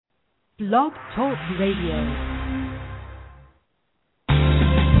Blog Talk Radio.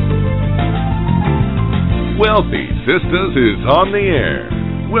 Wealthy Sistas is on the air.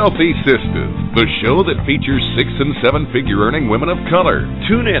 Wealthy Sistas, the show that features 6- and 7-figure earning women of color.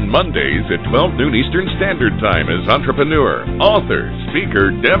 Tune in Mondays at 12 noon Eastern Standard Time as entrepreneur, author,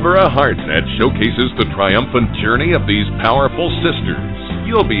 speaker Deborah Hartnett showcases the triumphant journey of these powerful sisters.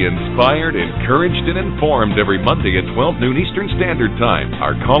 You'll be inspired, encouraged, and informed every Monday at 12 noon Eastern Standard Time.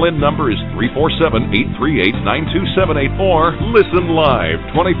 Our call-in number is 347-838-9278 or listen live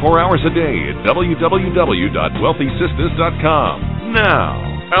 24 hours a day at www.wealthysistas.com. Now,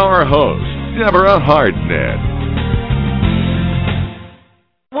 our host, Deborah Hartnett.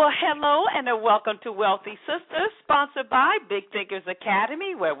 Well, hello and welcome to Wealthy Sistas, sponsored by Big Thinkers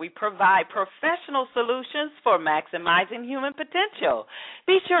Academy, where we provide professional solutions for maximizing human potential.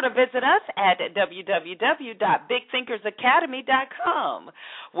 Be sure to visit us at www.bigthinkersacademy.com.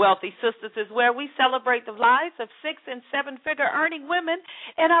 Wealthy Sistas is where we celebrate the lives of 6- and 7-figure earning women,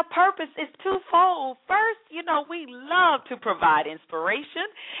 and our purpose is twofold. First, we love to provide inspiration,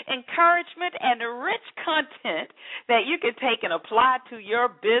 encouragement, and rich content that you can take and apply to your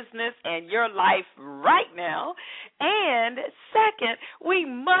business and your life right now. And second, we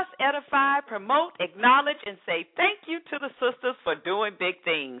must edify, promote, acknowledge, and say thank you to the sisters for doing big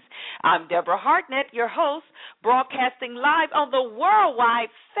things. I'm Deborah Hartnett, your host, broadcasting live on the worldwide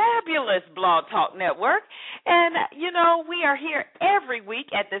fabulous Blog Talk Network. And, we are here every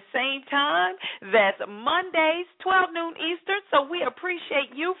week at the same time. That's Mondays, 12 noon Eastern. So we appreciate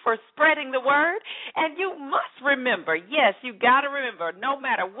you for spreading the word. And you must remember, yes, you got to remember, no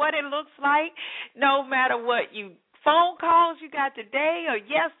matter what it looks like, no matter what phone calls you got today or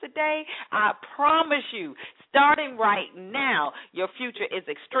yesterday, I promise you, starting right now, your future is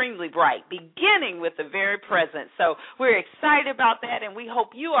extremely bright, beginning with the very present. So we're excited about that, and we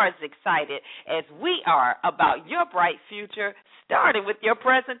hope you are as excited as we are about your bright future, starting with your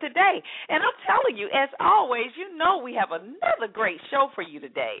present today. And I'm telling you, as always, we have another great show for you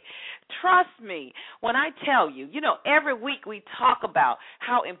today. Trust me when I tell you, every week we talk about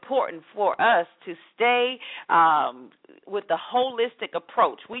how important for us to stay with the holistic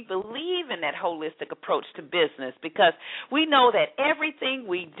approach. We believe in that holistic approach to business because we know that everything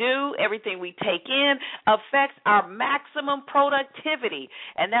we do, everything we take in affects our maximum productivity.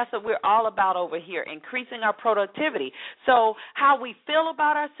 And that's what we're all about over here, increasing our productivity. So how we feel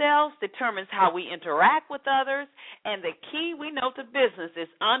about ourselves determines how we interact with others. And the key we know to business is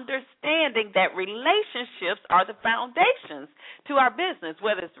understanding that relationships are the foundations to our business,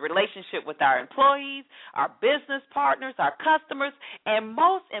 whether it's a relationship with our employees, our business partners, our customers, and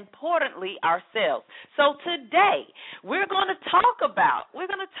most importantly, ourselves. So today, we're going to talk about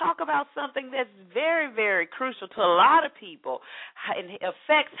something that's very, very crucial to a lot of people. It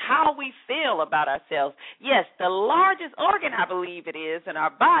affects how we feel about ourselves. Yes, the largest organ, I believe it is, in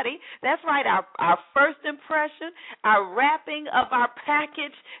our body. That's right, our first impression, our wrapping of our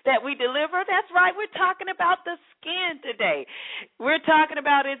package that we deliver. That's right, we're talking about the skin today. We're talking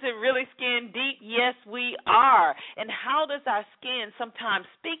about, is it really skin deep? Yes, we are. And how does our skin sometimes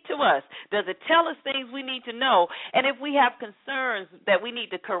speak to us? Does it tell us things we need to know? And if we have concerns that we need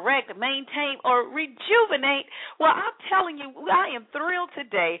to correct, maintain, or rejuvenate, well, I'm telling you, I am thrilled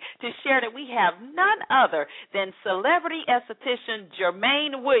today to share that we have none other than celebrity esthetician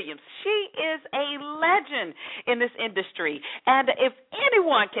Germaine Williams. She is a legend in this industry. And if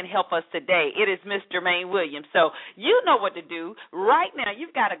anyone can help us today, it is Miss Germaine Williams. So you know what to do. Right now,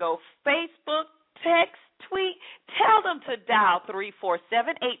 you've got to go Facebook, text, tweet, tell them to dial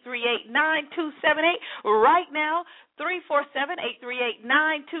 347-838-9278 right now,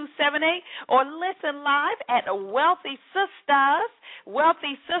 347-838-9278, or listen live at Wealthy Sistas,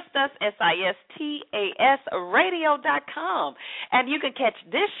 Sistas, radio.com. And you can catch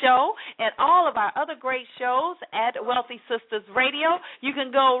this show and all of our other great shows at Wealthy Sistas Radio. You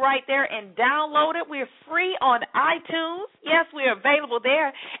can go right there and download it. We're free on iTunes. Yes, we're available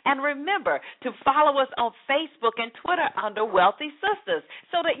there. And remember to follow us on Facebook and Twitter under Wealthy Sistas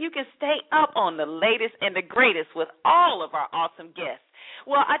so that you can stay up on the latest and the greatest with all of our awesome guests.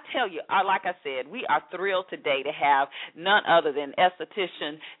 Well, I tell you, like I said, we are thrilled today to have none other than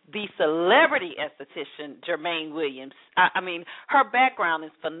esthetician, the celebrity esthetician, Germaine Williams. I mean, her background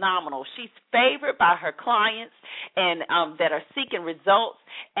is phenomenal. She's favored by her clients and that are seeking results.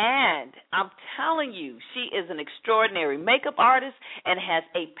 And I'm telling you, she is an extraordinary makeup artist and has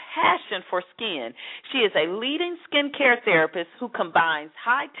a passion for skin. She is a leading skincare therapist who combines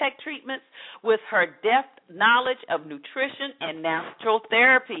high-tech treatments with her depth knowledge of nutrition and natural natural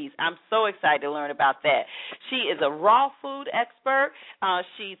therapies. I'm so excited to learn about that. She is a raw food expert.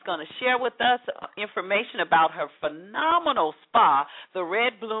 She's going to share with us information about her phenomenal spa, the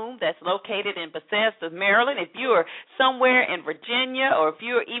Red Bloom, that's located in Bethesda, Maryland. If you are somewhere in Virginia or if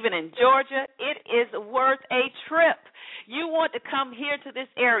you're even in Georgia, it is worth a trip. You want to come here to this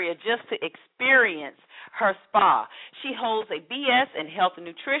area just to experience her spa. She holds a BS in health and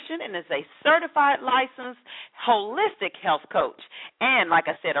nutrition and is a certified licensed holistic health coach and, like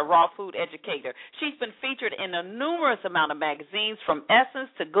I said, a raw food educator. She's been featured in a numerous amount of magazines, from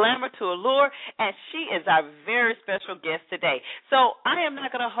Essence to Glamour to Allure, and she is our very special guest today. So I am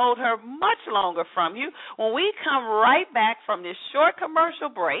not going to hold her much longer from you. When we come right back from this short commercial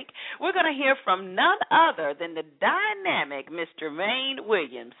break, we're going to hear from none other than the dynamic Miss Germaine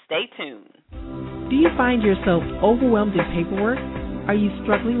Williams. Stay tuned. Do you find yourself overwhelmed in paperwork? Are you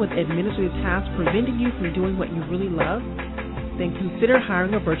struggling with administrative tasks preventing you from doing what you really love? Then consider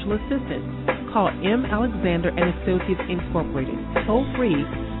hiring a virtual assistant. Call M. Alexander and Associates Incorporated, toll free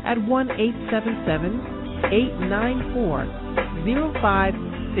at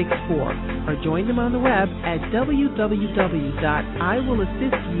 1-877-894-0564 or join them on the web at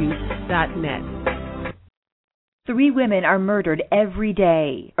www.iwillassistyou.net. 3 women are murdered every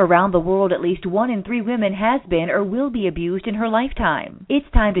day. Around the world, at least 1 in 3 women has been or will be abused in her lifetime. It's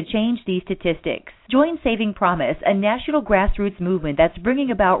time to change these statistics. Join Saving Promise, a national grassroots movement that's bringing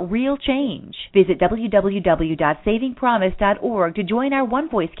about real change. Visit www.savingpromise.org to join our One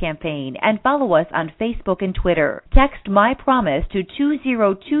Voice campaign and follow us on Facebook and Twitter. Text My Promise to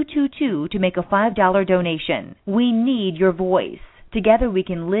 20222 to make a $5 donation. We need your voice. Together we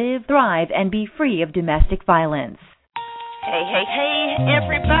can live, thrive, and be free of domestic violence. Hey,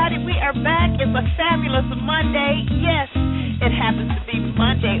 everybody, we are back. It's a fabulous Monday. Yes, it happens to be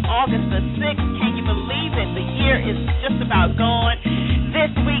Monday, August the 6th. Can you believe it? The year is just about gone.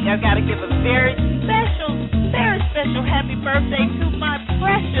 This week, I've got to give a very special happy birthday to my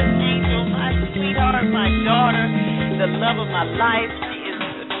precious angel, my sweetheart, my daughter, the love of my life. She is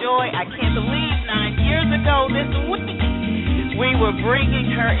a joy. I can't believe 9 years ago this week, we were bringing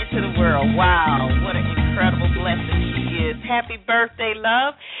her into the world. Wow, what an incredible blessing she is. Happy birthday,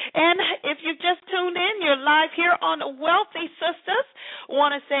 love. And if you just tuned in, you're live here on Wealthy Sistas. I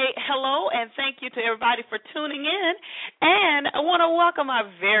want to say hello and thank you to everybody for tuning in. And I want to welcome our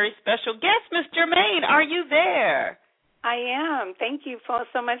very special guest, Miss Germaine. Are you there? I am. Thank you so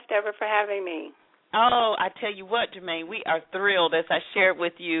much, Deborah, for having me. Oh, I tell you what, Germaine, we are thrilled, as I shared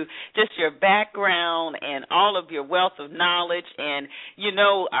with you, just your background and all of your wealth of knowledge. And, you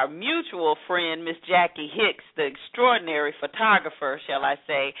know, our mutual friend, Miss Jackie Hicks, the extraordinary photographer, shall I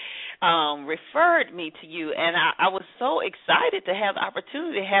say, referred me to you. And I was so excited to have the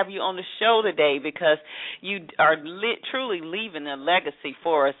opportunity to have you on the show today because you are truly leaving a legacy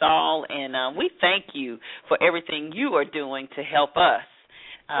for us all. And we thank you for everything you are doing to help us.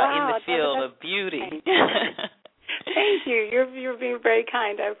 In the field of beauty. Thank you. You're being very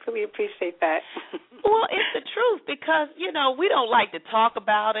kind. I really appreciate that. Well, it's the truth because, you know, we don't like to talk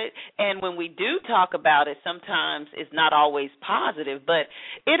about it, and when we do talk about it, sometimes it's not always positive, but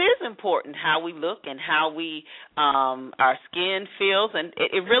it is important how we look and how we our skin feels, and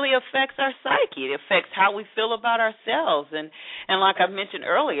it really affects our psyche. It affects how we feel about ourselves, and like I mentioned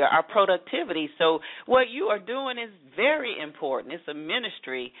earlier, our productivity. So what you are doing is very important. It's a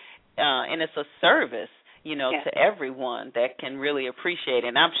ministry, and it's a service, you know, to everyone that can really appreciate it.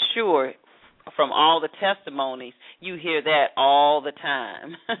 And I'm sure from all the testimonies, you hear that all the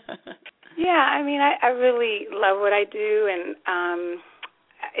time. Yeah, I mean, I really love what I do, and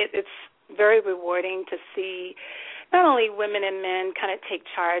it's very rewarding to see not only women and men kind of take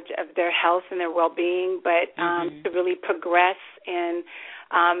charge of their health and their well-being, but to really progress in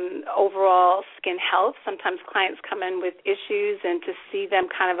overall skin health. Sometimes clients come in with issues, and to see them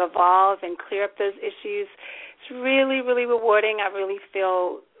kind of evolve and clear up those issues, it's really, really rewarding. I really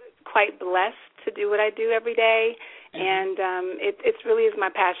feel quite blessed to do what I do every day, and it really is my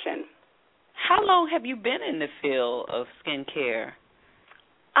passion. How long have you been in the field of skincare?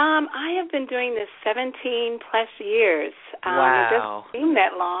 I have been doing this 17-plus years. Wow. It doesn't seem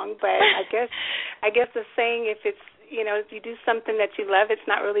that long, but I guess the saying, if you do something that you love, it's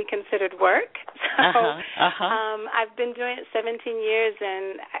not really considered work. So I've been doing it 17 years,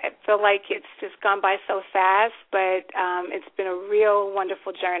 and I feel like it's just gone by so fast, but it's been a real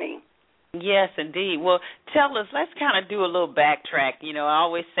wonderful journey. Yes, indeed. Well, tell us, let's kind of do a little backtrack. You know, I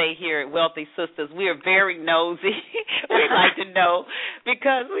always say here at Wealthy Sistas, we are very nosy. We like to know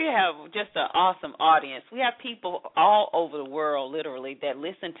because we have just an awesome audience. We have people all over the world, literally, that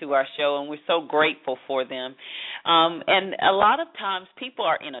listen to our show, and we're so grateful for them. And a lot of times people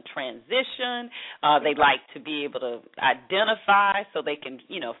are in a transition. They like to be able to identify so they can,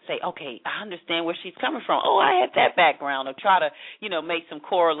 you know, say, okay, I understand where she's coming from. Oh, I had that background, or try to, you know, make some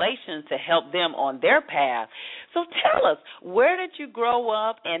correlations to help them on their path. So tell us, where did you grow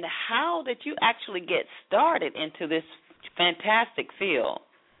up and how did you actually get started into this fantastic field?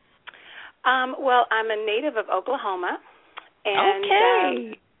 Well, I'm a native of Oklahoma. And,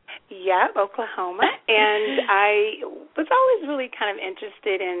 okay. Oklahoma. And I was always really kind of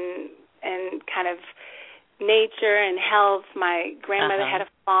interested in kind of nature and health. My grandmother had a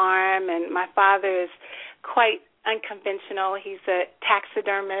farm, and my father is quite unconventional. He's a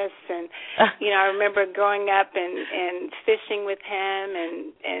taxidermist, and you know, I remember growing up and fishing with him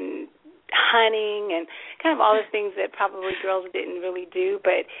and hunting and kind of all the things that probably girls didn't really do,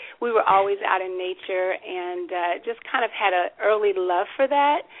 but we were always out in nature and just kind of had an early love for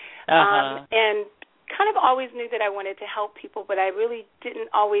that, and kind of always knew that I wanted to help people, but I really didn't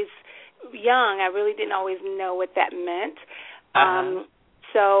always know what that meant.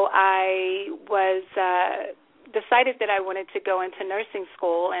 So I was decided that I wanted to go into nursing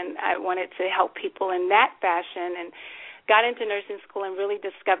school, and I wanted to help people in that fashion, and got into nursing school and really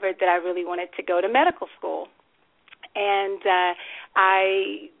discovered that I really wanted to go to medical school. And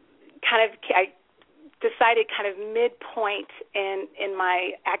I decided kind of midpoint in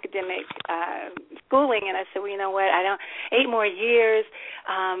my academic schooling, and I said, well, you know what, 8 more years,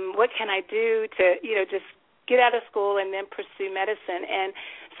 what can I do to, you know, just get out of school and then pursue medicine? And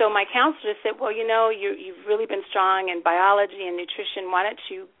so my counselor said, well, you know, you've really been strong in biology and nutrition. Why don't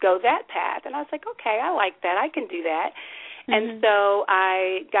you go that path? And I was like, okay, I like that. I can do that. And so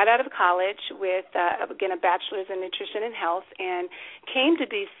I got out of college with, again, a bachelor's in nutrition and health, and came to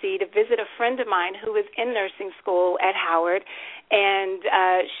D.C. to visit a friend of mine who was in nursing school at Howard, and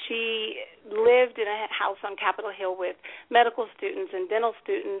she lived in a house on Capitol Hill with medical students and dental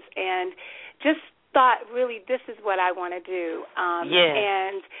students, and just thought, really, this is what I want to do.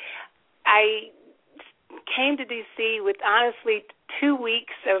 And I came to D.C. with, honestly, 2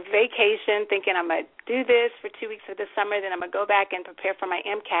 weeks of vacation, thinking I'm going to do this for 2 weeks of the summer, then I'm going to go back and prepare for my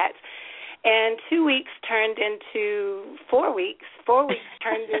MCATs. And 2 weeks turned into 4 weeks. 4 weeks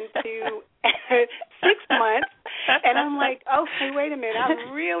turned into 6 months. And I'm like, okay, wait a minute,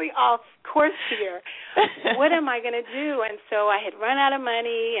 I'm really off course here. What am I going to do? And so I had run out of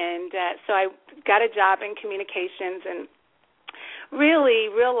money, and so I got a job in communications and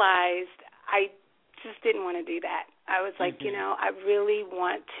really realized I just didn't want to do that. I was like, you know, I really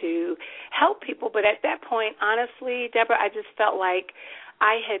want to help people. But at that point, honestly, Deborah, I just felt like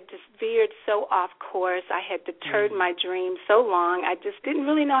I had just veered so off course. I had deterred my dream so long. I just didn't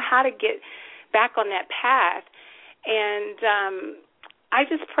really know how to get back on that path. And I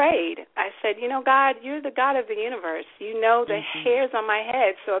just prayed. I said, you know, God, you're the God of the universe. You know the hairs on my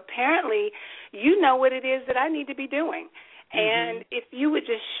head. So apparently you know what it is that I need to be doing. And if you would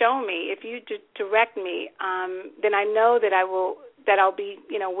just show me, if you direct me, then I know that I'll be,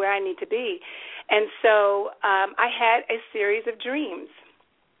 you know, where I need to be. And so I had a series of dreams.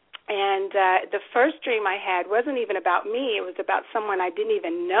 And the first dream I had wasn't even about me. It was about someone I didn't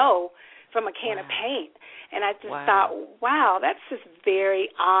even know from a can of paint. And I just thought, wow, that's just very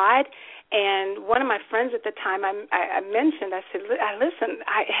odd. And one of my friends at the time, I mentioned, I said, listen,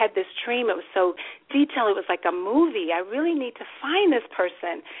 I had this dream. It was so detailed. It was like a movie. I really need to find this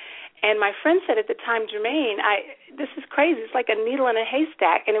person. And my friend said at the time, Germaine, this is crazy. It's like a needle in a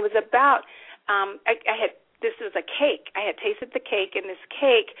haystack. And it was about, this was a cake. I had tasted the cake, and this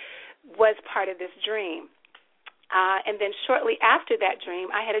cake was part of this dream. And then shortly after that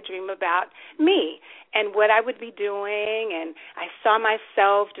dream, I had a dream about me and what I would be doing, and I saw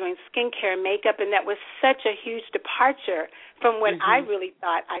myself doing skincare and makeup, and that was such a huge departure from what I really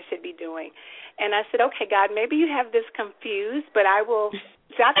thought I should be doing. And I said, okay, God, maybe you have this confused, but I will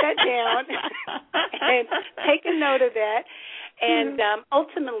jot that down and take a note of that. And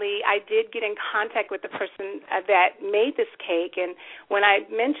ultimately, I did get in contact with the person that made this cake. And when I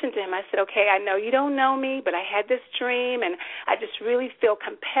mentioned to him, I said, okay, I know you don't know me, but I had this dream, and I just really feel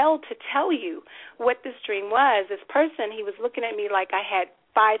compelled to tell you what this dream was. This person, he was looking at me like I had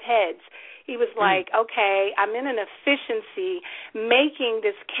 5 heads. He was like, okay, I'm in an efficiency making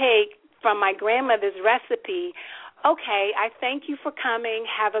this cake from my grandmother's recipe. Okay, I thank you for coming.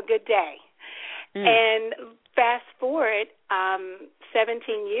 Have a good day. And fast forward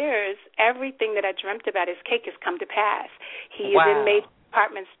 17 years, everything that I dreamt about his cake has come to pass. He is in major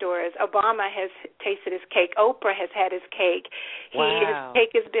department stores. Obama has tasted his cake. Oprah has had his cake. His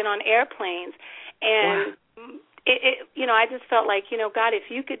cake has been on airplanes. And I just felt like, God, if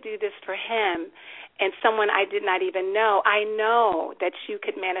you could do this for him and someone I did not even know, I know that you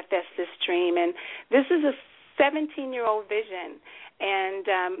could manifest this dream. And this is a 17-year-old vision. And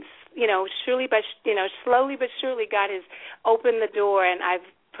slowly but surely, God has opened the door, and I've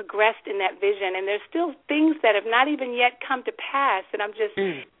progressed in that vision. And there's still things that have not even yet come to pass, and I'm just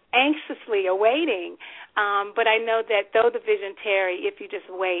anxiously awaiting. But I know that though the vision tarry, if you just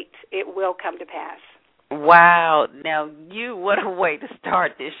wait, it will come to pass. Wow. Now, what a way to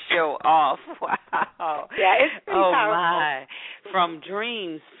start this show off. Wow. Yeah, it's pretty powerful. My. From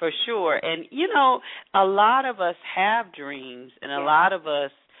dreams, for sure. And, a lot of us have dreams, and a lot of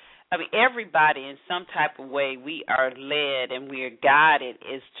us, everybody in some type of way, we are led and we are guided.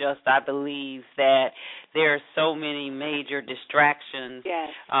 It's just, I believe that there are so many major distractions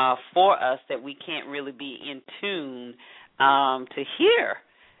for us that we can't really be in tune to hear.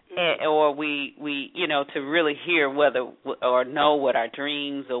 Or we to really hear whether or know what our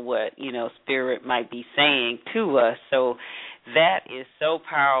dreams or what, spirit might be saying to us. So that is so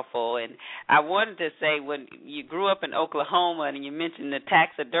powerful. And I wanted to say, when you grew up in Oklahoma and you mentioned the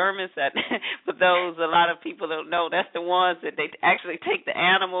taxidermists, for those, a lot of people don't know, that's the ones that they actually take the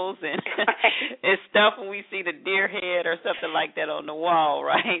animals and stuff when we see the deer head or something like that on the wall,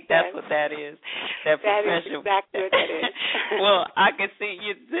 right? That's what that is. That is exactly what that is. Well, I can see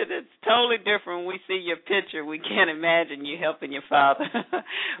you. It's totally different when we see your picture. We can't imagine you helping your father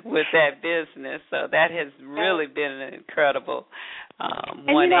with that business. So that has really been an incredible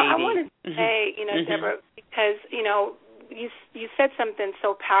 180. And, I want to say, Deborah, because, you said something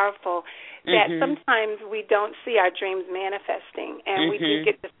so powerful that sometimes we don't see our dreams manifesting, and we do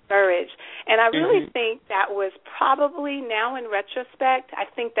get discouraged. And I really think that was probably, now in retrospect, I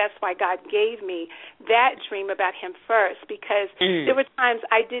think that's why God gave me that dream about him first, because there were times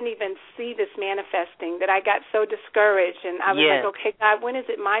I didn't even see this manifesting, that I got so discouraged, and I was like, okay, God, when is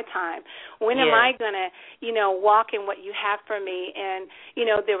it my time? When am I going to, walk in what you have for me? And,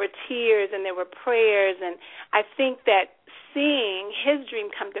 there were tears and there were prayers, and I think that seeing his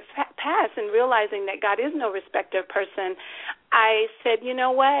dream come to pass and realizing that God is no respecter of person, I said, you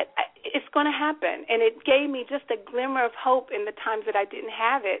know what, it's going to happen. And it gave me just a glimmer of hope in the times that I didn't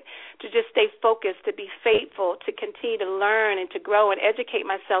have it, to just stay focused, to be faithful, to continue to learn and to grow and educate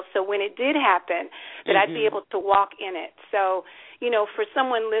myself, so when it did happen, that I'd be able to walk in it. So, for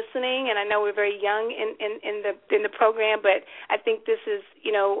someone listening, and I know we're very young in the program, but I think this is,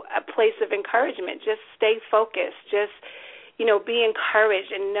 a place of encouragement. Just stay focused. Just, be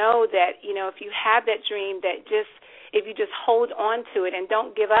encouraged and know that, if you have that dream, that if you just hold on to it and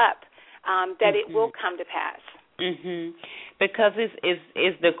don't give up, that it will come to pass. Because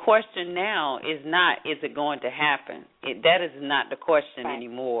is the question now is not, is it going to happen? That is not the question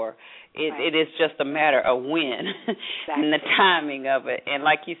anymore. It is just a matter of when and the timing of it. And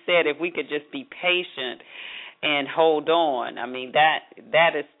like you said, if we could just be patient and hold on.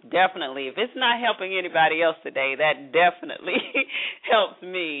 That is definitely, if it's not helping anybody else today, that definitely helps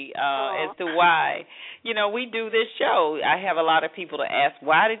me as to why, we do this show. I have a lot of people to ask,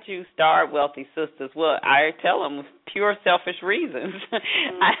 why did you start Wealthy Sistas? Well, I tell them pure selfish reasons.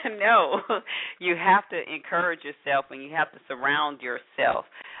 I know you have to encourage yourself, and you have to surround yourself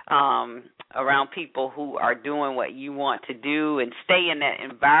around people who are doing what you want to do, and stay in that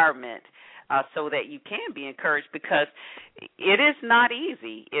environment so that you can be encouraged, because it is not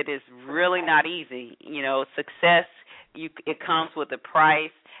easy. It is really not easy. Success, it comes with a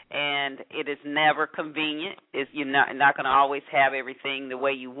price, and it is never convenient. You're not going to always have everything the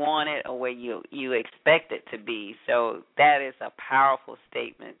way you want it or way you expect it to be. So that is a powerful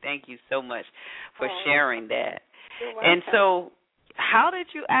statement. Thank you so much for sharing that. You're welcome. And so how did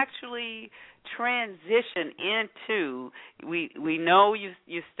you actually transition into, we know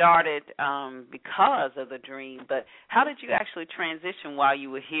you started because of the dream, but how did you actually transition while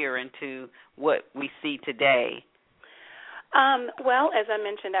you were here into what we see today? Well, as I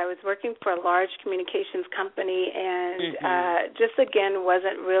mentioned, I was working for a large communications company, and just, again,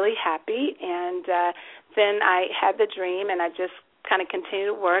 wasn't really happy. And then I had the dream, and I just kind of continued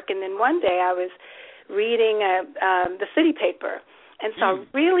to work. And then one day I was reading the city paper, and saw a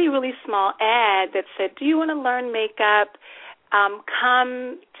really, really small ad that said, do you want to learn makeup?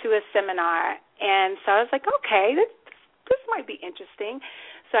 Come to a seminar. And so I was like, okay, this might be interesting.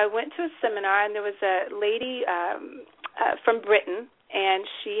 So I went to a seminar, and there was a lady from Britain, and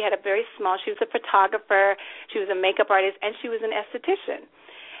she she had a very small, she was a photographer, she was a makeup artist, and she was an esthetician.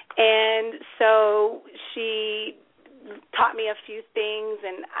 And so she taught me a few things,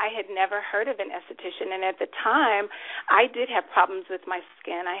 and I had never heard of an esthetician. And at the time, I did have problems with my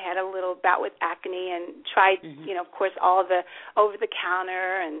skin. I had a little bout with acne and tried, of course, all the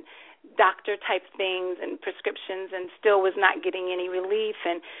over-the-counter and doctor-type things and prescriptions, and still was not getting any relief.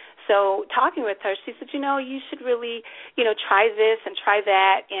 And so talking with her, she said, you should really, try this and try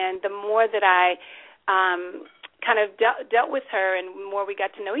that. And the more that I kind of dealt with her and the more we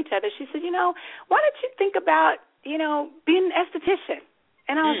got to know each other, she said, why don't you think about being an esthetician?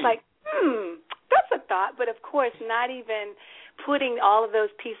 And I was like, that's a thought. But, of course, not even putting all of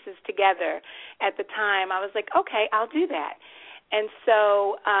those pieces together at the time. I was like, okay, I'll do that. And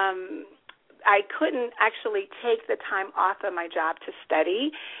so I couldn't actually take the time off of my job to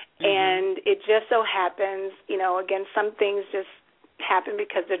study. And it just so happens, again, some things just happen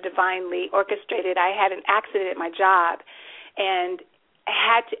because they're divinely orchestrated. I had an accident at my job and I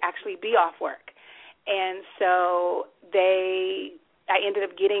had to actually be off work. And so I ended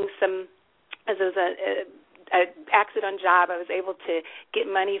up getting as it was an accident job, I was able to get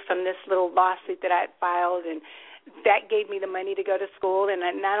money from this little lawsuit that I had filed, and that gave me the money to go to school. And I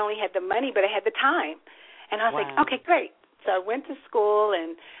not only had the money, but I had the time. And I was like, okay, great. So I went to school,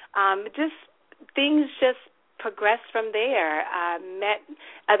 and things just progressed from there. I met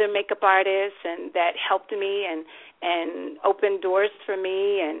other makeup artists and that helped me and opened doors for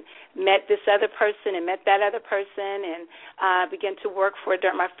me, and met this other person and met that other person, and began to work for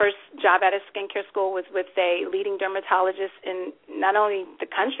my first job at a skincare school was with a leading dermatologist in not only the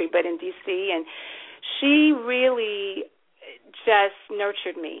country but in D.C., and she really just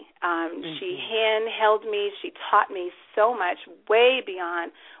nurtured me. She hand-held me. She taught me so much, way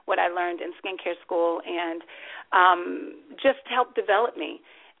beyond what I learned in skincare school, and just helped develop me.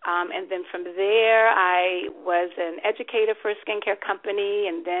 And then from there, I was an educator for a skincare company,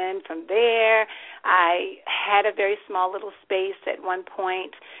 and then from there, I had a very small little space at one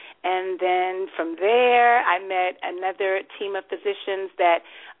point. And then from there, I met another team of physicians that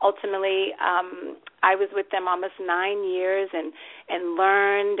ultimately I was with them almost 9 years and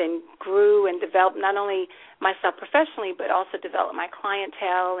learned and grew and developed not only myself professionally but also developed my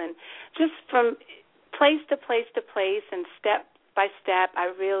clientele. And just from place to place to place and step by step,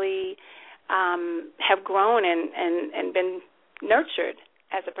 I really have grown and been nurtured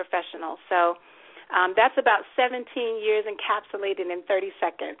as a professional. So that's about 17 years encapsulated in 30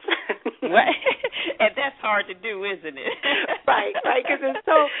 seconds. Right. And that's hard to do, isn't it? Right, because there's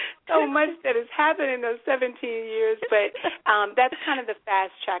so much that has happened in those 17 years, but that's kind of the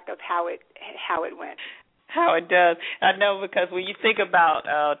fast track of how it went. How it does. I know, because when you think about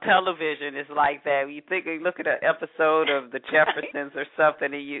television, it's like that. When you look at an episode of The Jeffersons or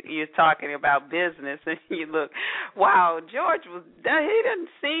something, and you're talking about business, and you look, wow, George he didn't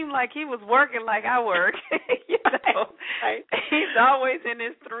seem like he was working like I work. Right. He's always in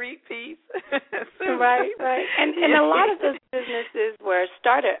his three-piece suit. Right. And a lot of those businesses were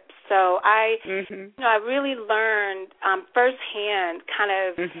startups. So I really learned firsthand kind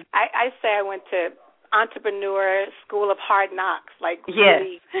of, I say I went to entrepreneur school of hard knocks,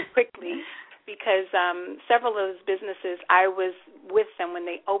 really quickly, because several of those businesses, I was with them when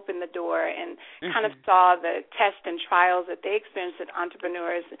they opened the door and kind of saw the tests and trials that they experienced as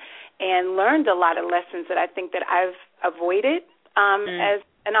entrepreneurs, and learned a lot of lessons that I think that I've avoided as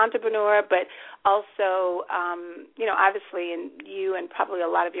an entrepreneur, but also, obviously, and you and probably a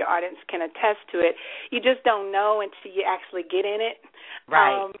lot of your audience can attest to it, you just don't know until you actually get in it.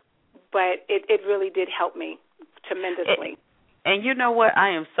 Right. But it really did help me tremendously. And you know what?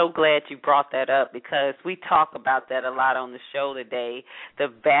 I am so glad you brought that up, because we talk about that a lot on the show today, the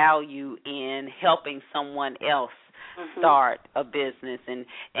value in helping someone else start a business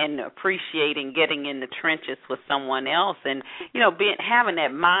and appreciating getting in the trenches with someone else, and, having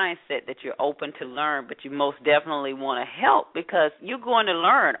that mindset that you're open to learn, but you most definitely want to help, because you're going to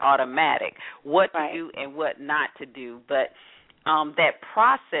learn automatic what to do and what not to do. But that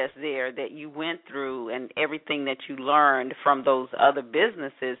process there that you went through and everything that you learned from those other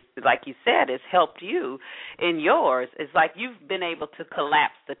businesses, like you said, has helped you in yours. It's like you've been able to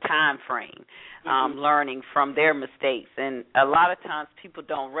collapse the time frame, learning from their mistakes. And a lot of times people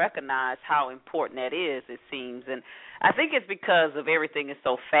don't recognize how important that is, it seems. And I think it's because of everything is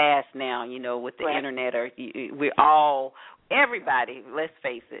so fast now, with the internet. Or everybody, let's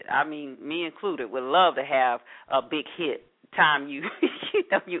face it, I mean, me included, would love to have a big hit time you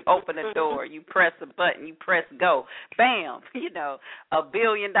you open a door, you press a button, you press go, bam, $1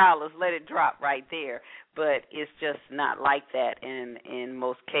 billion, let it drop right there. But it's just not like that in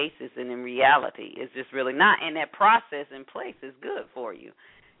most cases, and in reality, it's just really not. And that process in place is good for you.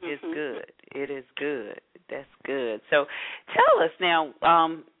 It's good. It is good. That's good. So tell us now,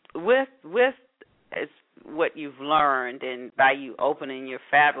 with what you've learned and by you opening your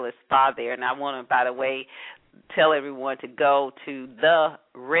fabulous spa there, and I want to, by the way, tell everyone to go to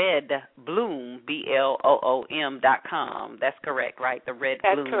theredbloom, BLOOM.com. That's correct, right?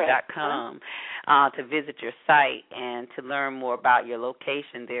 Theredbloom.com to visit your site and to learn more about your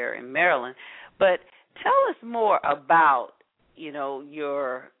location there in Maryland. But tell us more about,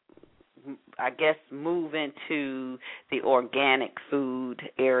 your, I guess, move into the organic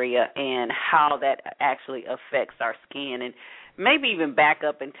food area and how that actually affects our skin, and maybe even back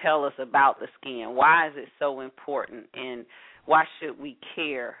up and tell us about the skin. Why is it so important, and why should we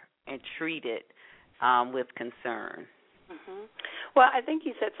care and treat it with concern? Well, I think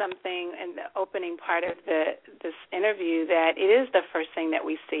you said something in the opening part of this interview that it is the first thing that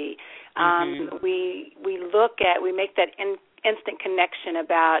we see. We make that instant connection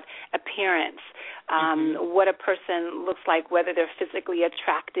about appearance, what a person looks like, whether they're physically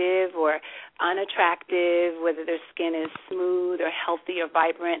attractive or unattractive, whether their skin is smooth or healthy or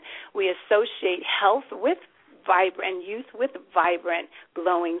vibrant. We associate health with vibrant youth with vibrant,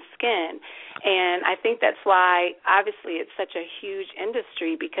 glowing skin. And I think that's why, obviously, it's such a huge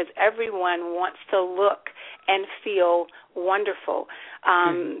industry, because everyone wants to look and feel wonderful.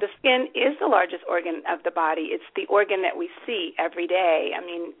 The skin is the largest organ of the body. It's the organ that we see every day. I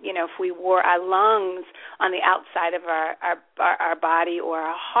mean, if we wore our lungs on the outside of our body or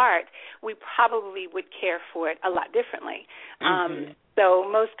our heart, we probably would care for it a lot differently. So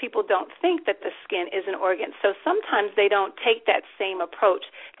most people don't think that the skin is an organ. So sometimes they don't take that same approach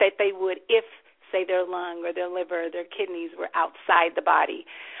that they would if, say, their lung or their liver, their kidneys were outside the body.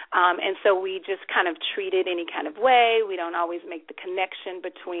 And so we just kind of treat it any kind of way. We don't always make the connection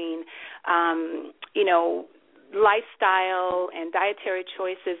between, lifestyle and dietary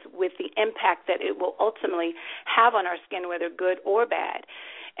choices with the impact that it will ultimately have on our skin, whether good or bad.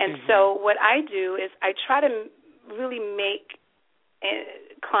 And so what I do is I try to really make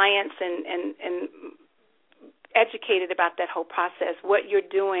clients and educated about that whole process. What you're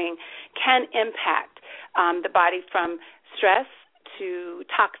doing can impact the body, from stress to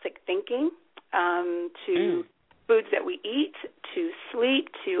toxic thinking, to foods that we eat, to sleep,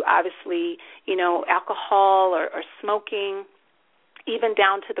 to obviously, alcohol or smoking, even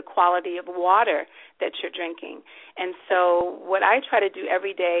down to the quality of water that you're drinking. And so what I try to do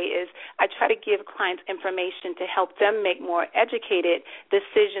every day is I try to give clients information to help them make more educated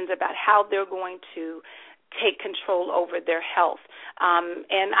decisions about how they're going to take control over their health.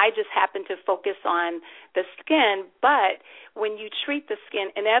 And I just happen to focus on the skin, but when you treat the skin,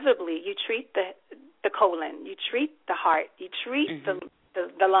 inevitably you treat the colon, you treat the heart, you treat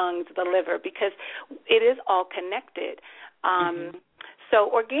the lungs, the liver, because it is all connected. So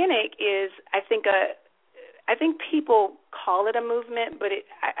organic is, I think people call it a movement, but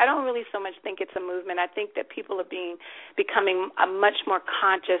I don't really so much think it's a movement. I think that people are becoming much more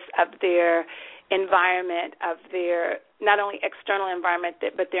conscious of their environment, of their not only external environment,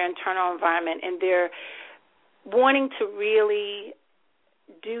 but their internal environment, and they're wanting to really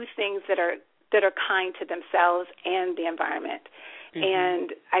do things that are kind to themselves and the environment.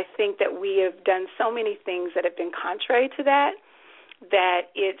 And I think that we have done so many things that have been contrary to that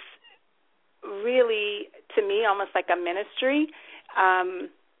it's really, to me, almost like a ministry. And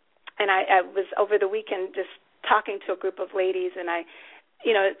I was over the weekend just talking to a group of ladies, and I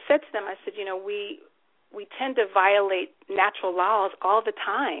said to them, I said, we tend to violate natural laws all the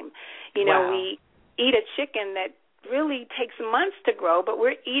time. We eat a chicken that really takes months to grow, but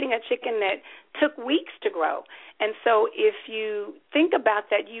we're eating a chicken that took weeks to grow. And so if you think about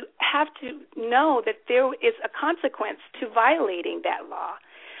that, you have to know that there is a consequence to violating that law.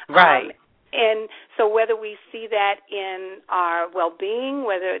 Right. And so whether we see that in our well-being,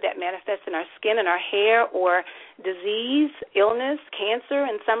 whether that manifests in our skin and our hair, or disease, illness, cancer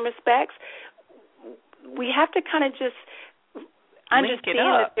in some respects, we have to kind of just understand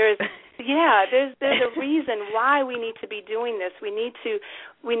that there's a reason why we need to be doing this. We need to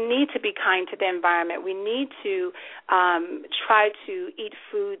be kind to the environment. We need to try to eat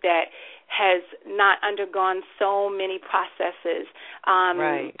food that has not undergone so many processes.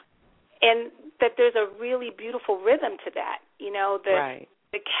 Right. And that there's a really beautiful rhythm to that.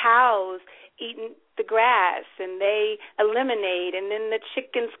 The cows eating the grass and they eliminate, and then the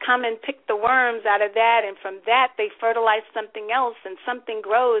chickens come and pick the worms out of that, and from that they fertilize something else and something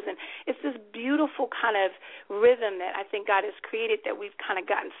grows. And it's this beautiful kind of rhythm that I think God has created that we've kind of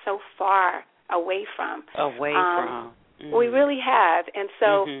gotten so far away from. We really have. And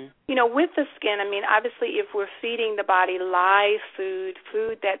so, with the skin, I mean, obviously if we're feeding the body live food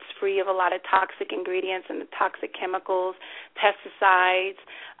that's free of a lot of toxic ingredients and the toxic chemicals, pesticides,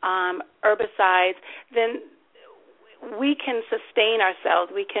 herbicides, then we can sustain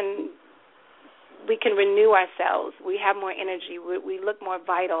ourselves. We can renew ourselves. We have more energy. We look more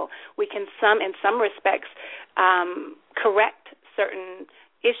vital. We can, in some respects, correct certain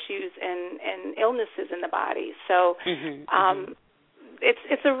issues and illnesses in the body. So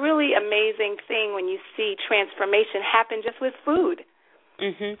it's a really amazing thing when you see transformation happen just with food.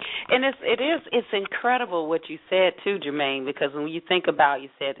 And it's incredible what you said too, Germaine, because when you think about, you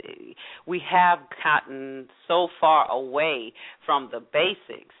said we have gotten so far away from the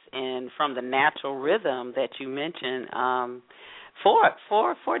basics and from the natural rhythm that you mentioned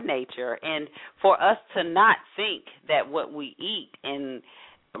for nature, and for us to not think that what we eat and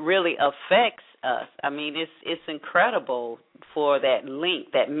really affects us. I mean, it's incredible for that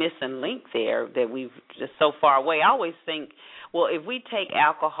link, that missing link there, that we've just so far away. I always think, well, if we take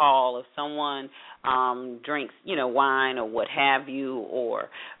alcohol, if someone drinks, wine or what have you, or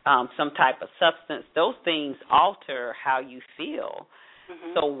some type of substance, those things alter how you feel.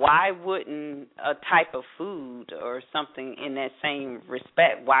 So why wouldn't a type of food or something in that same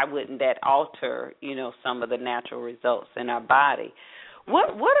respect, why wouldn't that alter, some of the natural results in our body?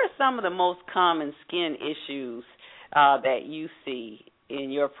 What are some of the most common skin issues that you see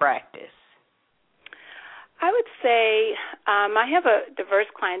in your practice? I would say I have a diverse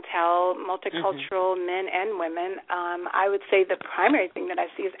clientele, multicultural men and women. I would say the primary thing that I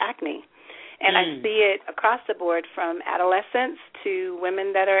see is acne. And I see it across the board from adolescents to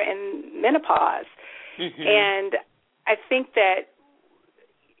women that are in menopause. And I think that,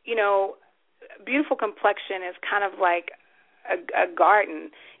 beautiful complexion is kind of like a garden.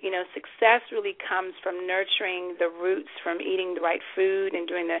 Success really comes from nurturing the roots, from eating the right food and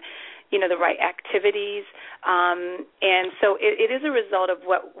doing the right activities. And so it is a result of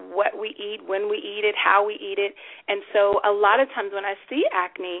what we eat, when we eat it, how we eat it. And so a lot of times when I see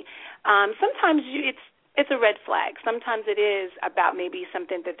acne, sometimes it's a red flag. Sometimes it is about maybe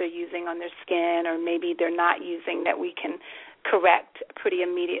something that they're using on their skin, or maybe they're not using that we can correct pretty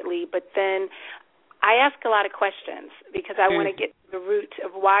immediately. But then I ask a lot of questions because I want to get to the root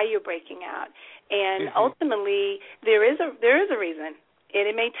of why you're breaking out. And ultimately, there is a reason. And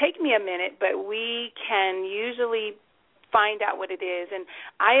it may take me a minute, but we can usually find out what it is. And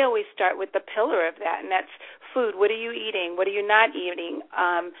I always start with the pillar of that, and that's food. What are you eating? What are you not eating?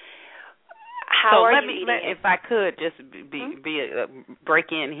 How are you eating? If I could just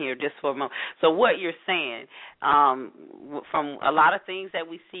break in here just for a moment. So what you're saying, from a lot of things that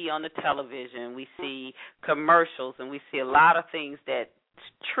we see on the television, we see commercials, and we see a lot of things that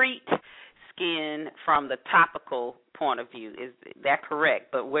treat skin from the topical point of view. Is that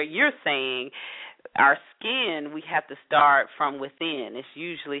correct? But what you're saying, our skin, we have to start from within. It's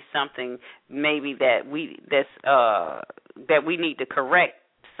usually something maybe that we need to correct,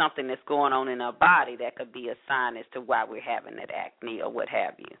 something that's going on in our body that could be a sign as to why we're having that acne or what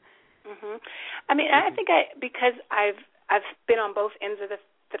have you. I mean, I think because I've been on both ends of the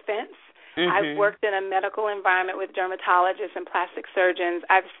fence. I've worked in a medical environment with dermatologists and plastic surgeons.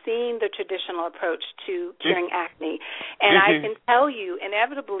 I've seen the traditional approach to curing acne. And I can tell you,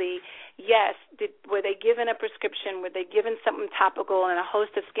 inevitably, yes, were they given a prescription? Were they given something topical and a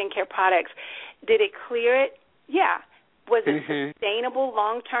host of skincare products? Did it clear it? Yeah. Was it sustainable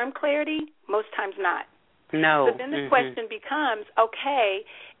long-term clarity? Most times not. No. So then the question becomes, okay,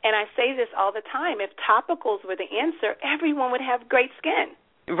 and I say this all the time, if topicals were the answer, everyone would have great skin.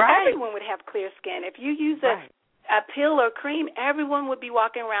 Right. Everyone would have clear skin. If you use a pill or cream, everyone would be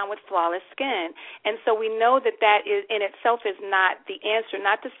walking around with flawless skin. And so we know that is in itself is not the answer.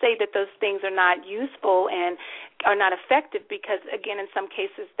 Not to say that those things are not useful and are not effective, because, again, in some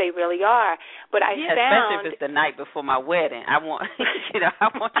cases they really are. But I found, especially if it's the night before my wedding, I want I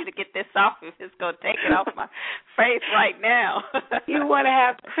want you to get this off. If it's going to take it off my face right now. You want to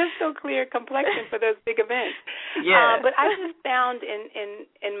have crystal clear complexion for those big events. Yeah. But I just found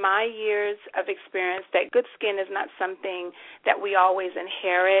in my years of experience that good skin is not something that we always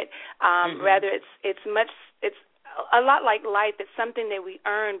inherit. Rather, it's a lot like life. It's something that we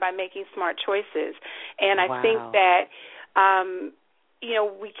earn by making smart choices. And I think that,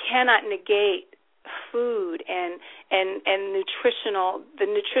 we cannot negate food and the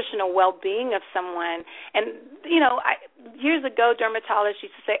nutritional well-being of someone. And years ago, dermatologists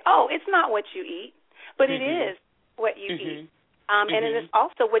used to say, "Oh, it's not what you eat, but it is what you eat." And it is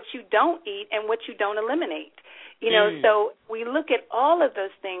also what you don't eat and what you don't eliminate. So we look at all of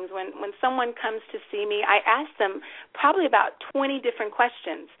those things. When someone comes to see me, I ask them probably about 20 different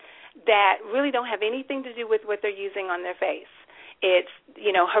questions that really don't have anything to do with what they're using on their face. It's,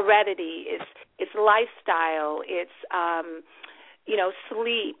 heredity, it's lifestyle, it's,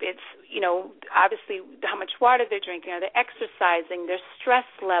 sleep, it's, obviously how much water they're drinking, are they exercising, their stress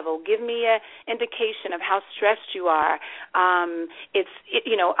level. Give me an indication of how stressed you are.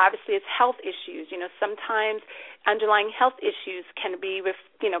 Obviously it's health issues. Sometimes underlying health issues can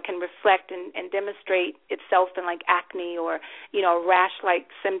reflect and demonstrate itself in like acne or, a rash-like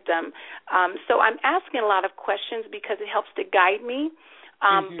symptom. So I'm asking a lot of questions because it helps to guide me.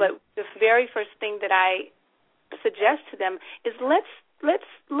 But the very first thing that I suggest to them is let's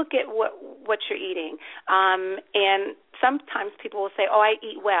look at what you're eating. And sometimes people will say, "Oh, I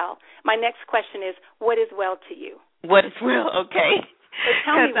eat well." My next question is, what is well to you? What is well? Okay. So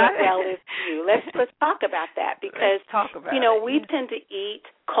tell me what well is to you. Let's talk about that because we tend to eat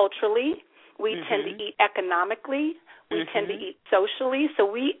culturally, we tend to eat economically, we tend to eat socially. So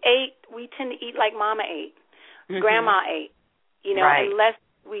we tend to eat like Mama ate, Grandma ate. Unless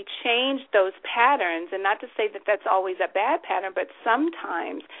we change those patterns, and not to say that that's always a bad pattern, but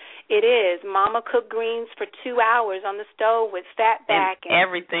sometimes it is. Mama cooked greens for 2 hours on the stove with fat back and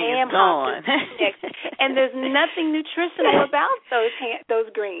everything ham is gone. And there's nothing nutritional about those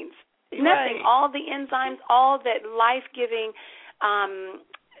greens. Nothing. All the enzymes, all that life-giving,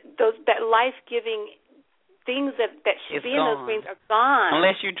 things that should be in those greens are gone.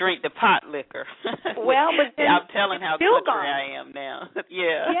 Unless you drink the pot liquor. Well, but then I'm telling how country I am now.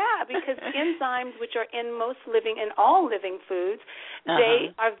 Yeah, because enzymes, which are in all living foods,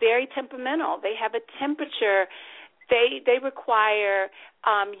 they are very temperamental. They have a temperature. They require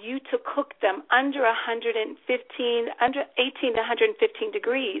you to cook them under 18 to 115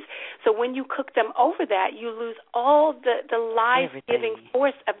 degrees. So when you cook them over that, you lose all the life-giving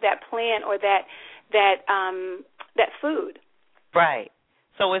force of that plant or that food. Right.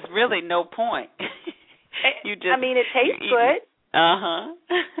 So it's really no point. It tastes good.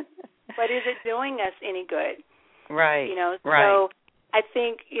 But is it doing us any good? Right. So I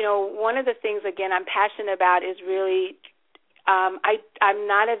think, one of the things, again, I'm passionate about is really, I'm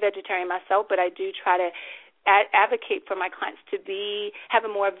not a vegetarian myself, but I do try to advocate for my clients to have a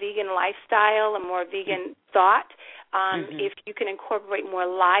more vegan lifestyle, a more vegan thought. If you can incorporate more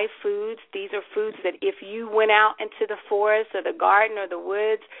live foods, these are foods that if you went out into the forest or the garden or the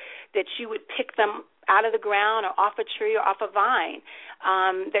woods, that you would pick them out of the ground or off a tree or off a vine,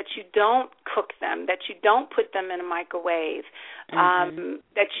 that you don't cook them, that you don't put them in a microwave,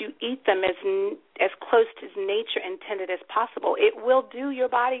 that you eat them as close to nature intended as possible. It will do your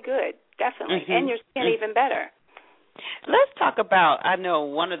body good, definitely, and your skin even better. Let's talk about, I know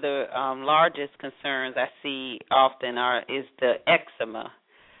one of the largest concerns I see often is the eczema,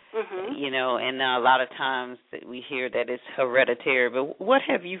 and a lot of times we hear that it's hereditary, but what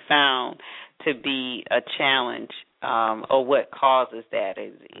have you found to be a challenge or what causes that?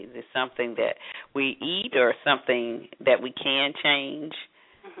 Is it something that we eat or something that we can change?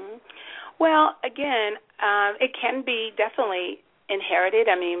 Well, again, it can be definitely inherited.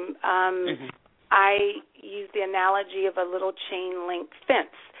 I use the analogy of a little chain-link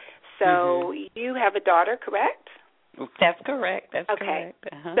fence. So you have a daughter, correct? That's correct. That's okay.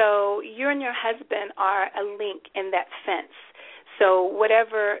 Correct. So you and your husband are a link in that fence. So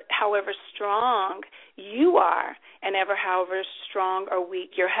however strong you are, and however strong or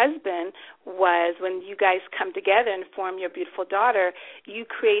weak your husband was, when you guys come together and form your beautiful daughter, you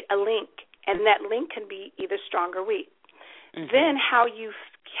create a link, and that link can be either strong or weak. Then how you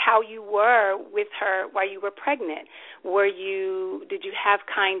were with her while you were pregnant. Did you have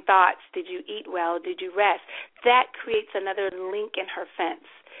kind thoughts? Did you eat well? Did you rest? That creates another link in her fence.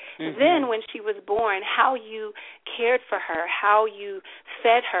 Then when she was born, how you cared for her, how you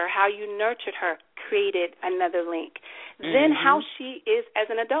fed her, how you nurtured her created another link. Then how she is as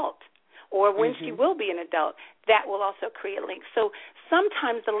an adult, or when she will be an adult, that will also create a link. So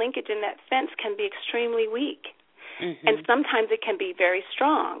sometimes the linkage in that fence can be extremely weak. And sometimes it can be very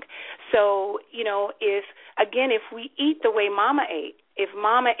strong. So, if we eat the way Mama ate, if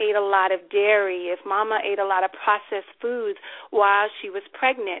Mama ate a lot of dairy, if Mama ate a lot of processed foods while she was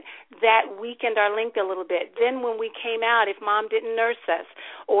pregnant, that weakened our link a little bit. Then when we came out, if Mom didn't nurse us,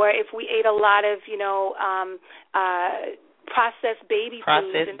 or if we ate a lot of, processed baby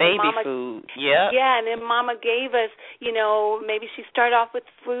foods. Processed baby food, yeah. Yeah, and then Mama gave us, maybe she started off with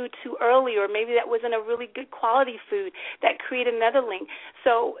food too early, or maybe that wasn't a really good quality food. That created another link.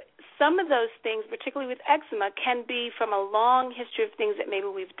 So some of those things, particularly with eczema, can be from a long history of things that maybe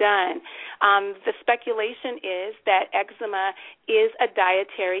we've done. The speculation is that eczema is a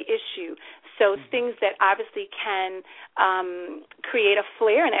dietary issue. So things that obviously can create a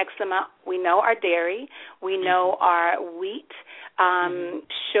flare in eczema, we know are dairy, we know are wheat,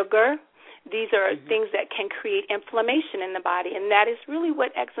 sugar. These are things that can create inflammation in the body, and that is really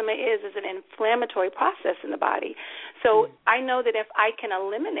what eczema is an inflammatory process in the body. So I know that if I can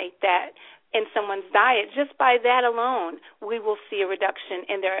eliminate that in someone's diet, just by that alone, we will see a reduction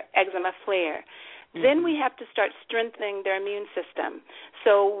in their eczema flare. Then we have to start strengthening their immune system.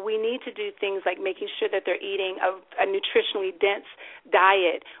 So we need to do things like making sure that they're eating a nutritionally dense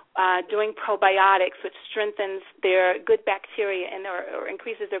diet, doing probiotics, which strengthens their good bacteria or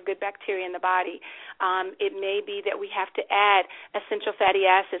increases their good bacteria in the body. It may be that we have to add essential fatty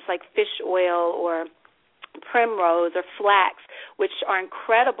acids like fish oil or primrose or flax, which are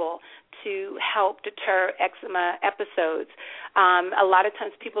incredible to help deter eczema episodes. A lot of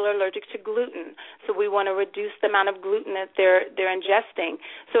times people are allergic to gluten, so we want to reduce the amount of gluten that they're ingesting.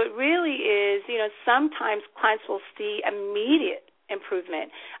 So it really is, sometimes clients will see immediate improvement.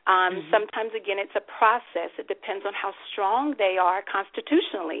 Sometimes, again, it's a process. It depends on how strong they are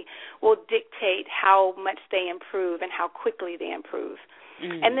constitutionally will dictate how much they improve and how quickly they improve.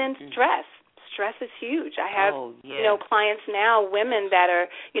 And then stress. Stress is huge. I have, clients now, women that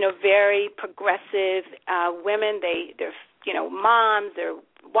are, very progressive women. They're, moms, they're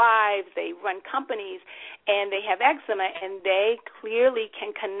wives, they run companies, and they have eczema, and they clearly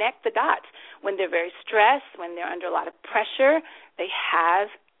can connect the dots. When they're very stressed, when they're under a lot of pressure, they have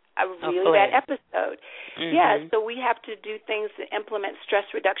a really bad episode. Yeah, so we have to do things to implement stress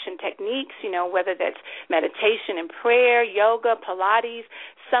reduction techniques, whether that's meditation and prayer, yoga, Pilates,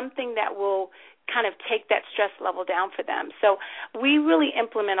 something that will kind of take that stress level down for them. So we really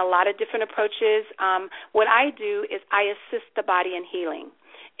implement a lot of different approaches. What I do is I assist the body in healing,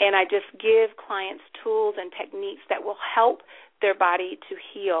 and I just give clients tools and techniques that will help their body to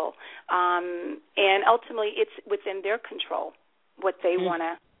heal. And ultimately, it's within their control what they want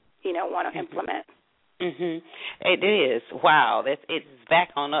to implement. It is. Wow. It's back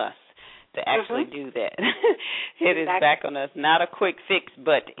on us to actually do that. It is back on us. Not a quick fix,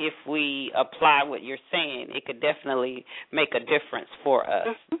 but if we apply what you're saying, it could definitely make a difference for us.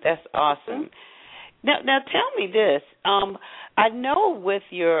 That's awesome. Now tell me this. I know with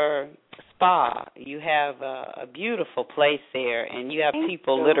your spa, you have a beautiful place there, and you have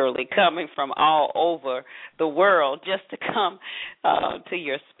people literally coming from all over the world just to come to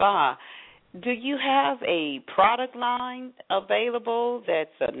your spa. Do you have a product line available that's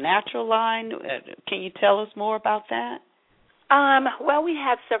a natural line? Can you tell us more about that? Well, we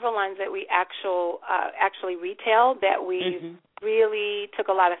have several lines that we actually retail that we really took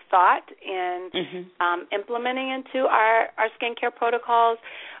a lot of thought in implementing into our skincare protocols,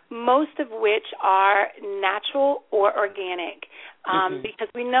 most of which are natural or organic, because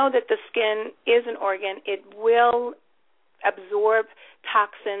we know that the skin is an organ. It will absorb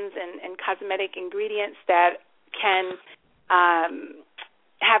toxins and cosmetic ingredients that can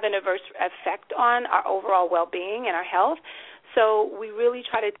have an adverse effect on our overall well-being and our health. So we really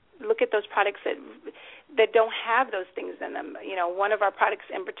try to look at those products that don't have those things in them. One of our products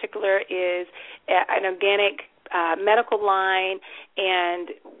in particular is an organic medical line, and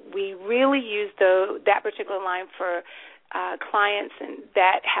we really use that particular line for clients and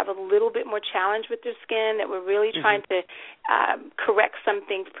that have a little bit more challenge with their skin, that we're really trying to correct some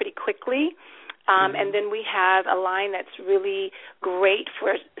things pretty quickly. And then we have a line that's really great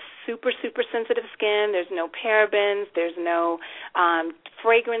for super, super sensitive skin. There's no parabens. There's no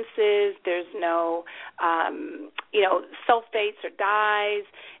fragrances. There's no, sulfates or dyes.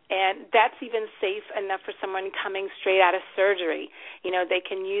 And that's even safe enough for someone coming straight out of surgery. They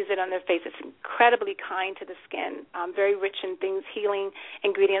can use it on their face. It's incredibly kind to the skin, very rich in things, healing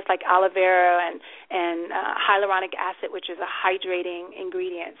ingredients like aloe vera and hyaluronic acid, which is a hydrating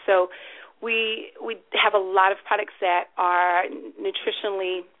ingredient. So we have a lot of products that are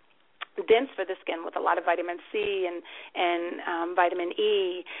nutritionally dense for the skin, with a lot of vitamin C and vitamin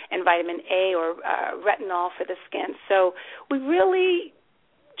E and vitamin A or retinol for the skin. So we really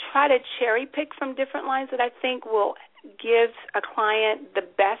try to cherry pick from different lines that I think will give a client the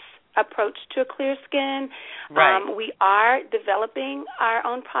best approach to a clear skin. Right. We are developing our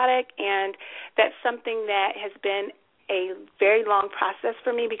own product, and that's something that has been a very long process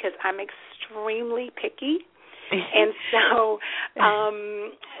for me because I'm extremely picky. And so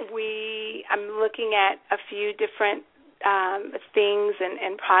I'm looking at a few different things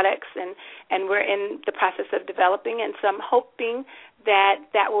and products, and we're in the process of developing, and so I'm hoping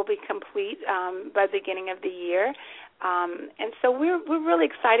that will be complete by the beginning of the year. And so we're really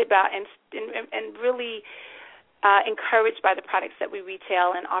excited about and really encouraged by the products that we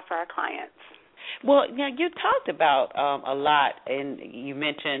retail and offer our clients. Well, now you talked about a lot, and you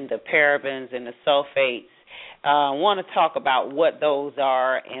mentioned the parabens and the sulfates. I want to talk about what those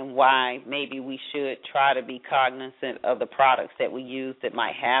are and why maybe we should try to be cognizant of the products that we use that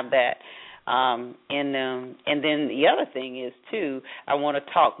might have that in them. And then the other thing is, too, I want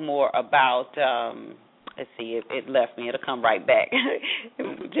to talk more about, let's see, it left me. It'll come right back.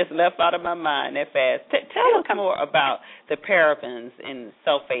 It just left out of my mind that fast. Tell us more about the parabens and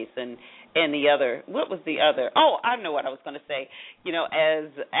sulfates and the other. What was the other? Oh, I know what I was going to say. You know,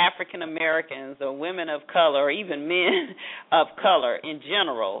 as African Americans or women of color or even men of color in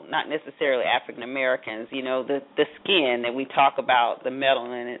general, not necessarily African Americans, you know, the skin that we talk about, the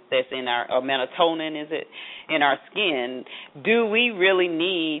melanin that's in our, or melatonin, is it, in our skin, do we really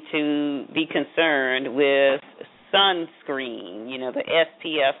need to be concerned with sunscreen, you know, the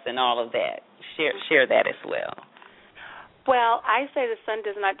SPFs and all of that? Share that as well. Well, I say the sun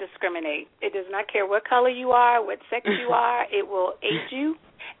does not discriminate. It does not care what color you are, what sex you are. It will age you,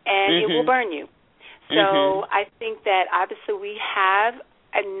 and it will burn you. So I think that obviously we have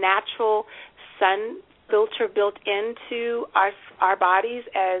a natural sun filter built into our bodies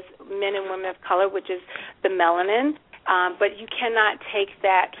as men and women of color, which is the melanin. But you cannot take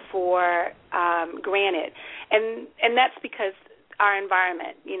that for granted. And that's because our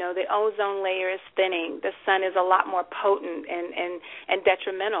environment, you know, the ozone layer is thinning. The sun is a lot more potent and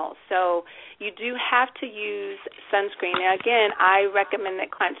detrimental. So you do have to use sunscreen. Now, again, I recommend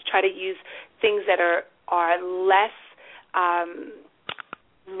that clients try to use things that are less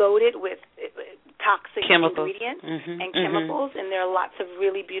loaded with toxic ingredients and chemicals, and there are lots of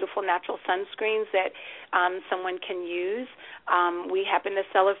really beautiful natural sunscreens that someone can use. We happen to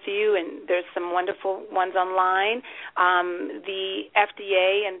sell a few, and there's some wonderful ones online. The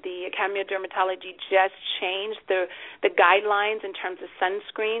FDA and the Academy of Dermatology just changed the guidelines in terms of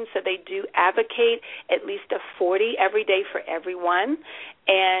sunscreen, so they do advocate at least a 40 every day for everyone,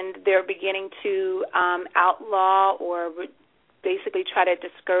 and they're beginning to outlaw or basically try to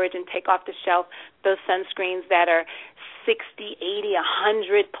discourage and take off the shelf those sunscreens that are 60, 80,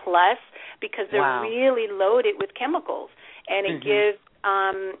 100 plus, because they're really loaded with chemicals, and it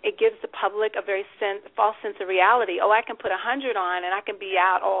gives the public a very false sense of reality. Oh, I can put 100 on and I can be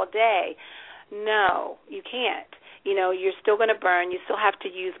out all day. No, you can't. You know, you're still going to burn. You still have to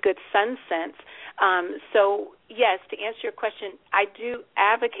use good sun sense. So, yes, to answer your question, I do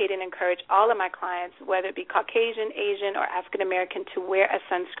advocate and encourage all of my clients, whether it be Caucasian, Asian, or African American, to wear a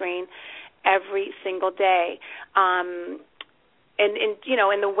sunscreen every single day. And you know,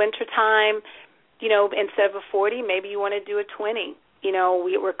 in the wintertime, you know, instead of a 40, maybe you want to do a 20. You know,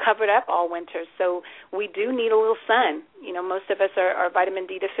 we're covered up all winter, so we do need a little sun. You know, most of us are vitamin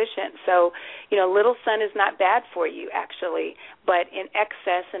D deficient, so, you know, little sun is not bad for you, actually, but in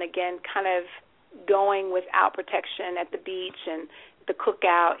excess, and again, kind of going without protection at the beach and the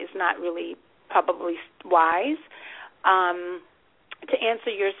cookout is not really probably wise. To answer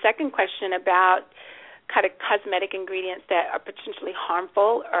your second question about kind of cosmetic ingredients that are potentially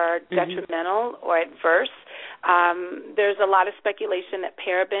harmful or detrimental or adverse, there's a lot of speculation that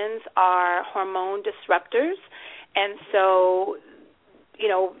parabens are hormone disruptors, and so, you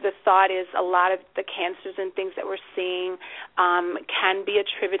know, the thought is a lot of the cancers and things that we're seeing can be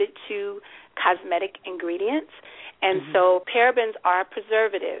attributed to cosmetic ingredients, and so parabens are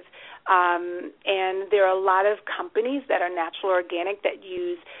preservative. And there are a lot of companies that are natural organic that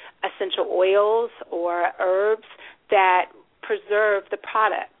use essential oils or herbs that preserve the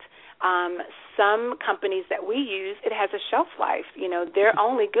product. Some companies that we use, it has a shelf life. You know, they're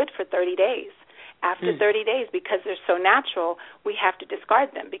only good for 30 days. After 30 days, because they're so natural, we have to discard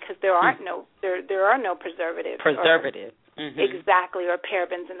them because there are no preservatives. Exactly, or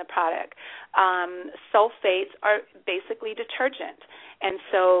parabens in the product. Sulfates are basically detergent, and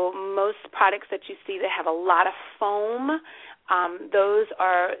so most products that you see that have a lot of foam, those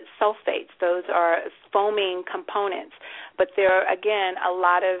are sulfates. Those are foaming components. But there are, again, a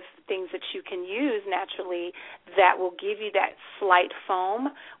lot of things that you can use naturally that will give you that slight foam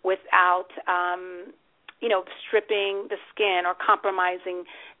without, you know, stripping the skin or compromising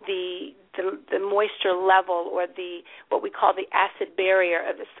the moisture level or what we call the acid barrier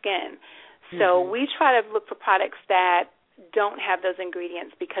of the skin. So we try to look for products that don't have those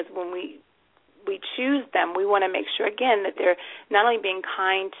ingredients, because when we we choose them, we want to make sure, again, that they're not only being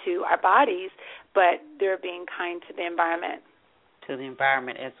kind to our bodies, but they're being kind to the environment. To the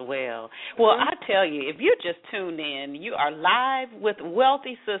environment as well. Well, I tell you, if you just tuned in, you are live with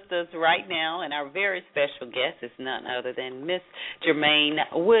Wealthy Sistas right now, and our very special guest is none other than Miss Germaine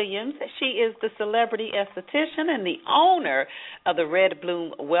Williams. She is the celebrity esthetician and the owner of the Red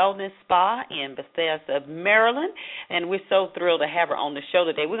Bloom Wellness Spa in Bethesda, Maryland, and we're so thrilled to have her on the show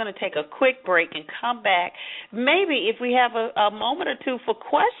today. We're going to take a quick break and come back. Maybe if we have a moment or two for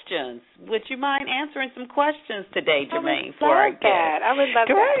questions, would you mind answering some questions today, Germaine, for our guest? I would love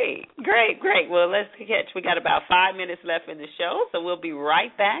that. Great. Well, let's catch. We got about 5 minutes left in the show, so we'll be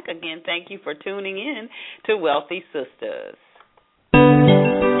right back. Again, thank you for tuning in to Wealthy Sistas.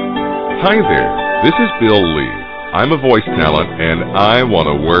 Hi there, this is Bill Lee. I'm a voice talent, and I want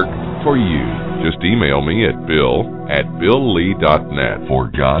to work for you. Just email me at bill@billlee.net. For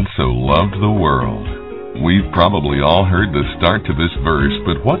God so loved the world. We've probably all heard the start to this verse,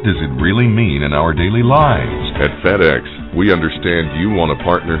 but what does it really mean in our daily lives? At FedEx, we understand you want a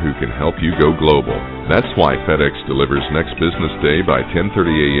partner who can help you go global. That's why FedEx delivers next business day by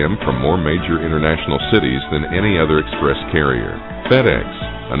 10:30 a.m. from more major international cities than any other express carrier. FedEx,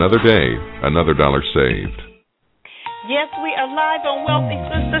 another day, another dollar saved. Yes, we are live on Wealthy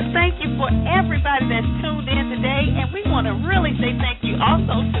Sistas. Thank you for everybody that's tuned in today, and we want to really say thank you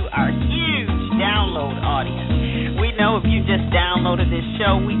also to our huge download audience. We know if you just downloaded this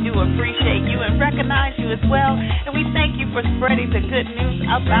show, we do appreciate you and recognize you as well, and we thank you for spreading the good news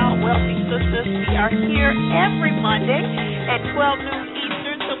about Wealthy Sistas. We are here every Monday at 12 noon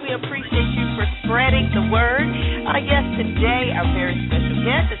Eastern, so we appreciate you for spreading the word. Yes, today our very special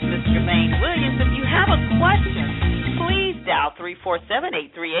guest is Ms. Germaine Williams. If you have a question, please dial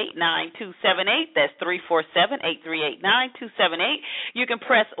 347-838-9278. That's 347-838-9278. You can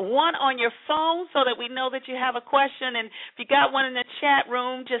press 1 on your phone so that we know that you have a question. And if you got one in the chat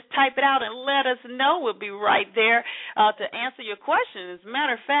room, just type it out and let us know. We'll be right there to answer your question. As a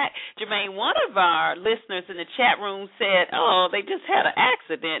matter of fact, Germaine, one of our listeners in the chat room said, they just had an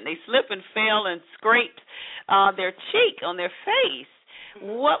accident. They slipped and fell and scraped their cheek on their face.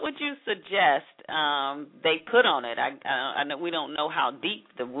 What would you suggest they put on it? I know we don't know how deep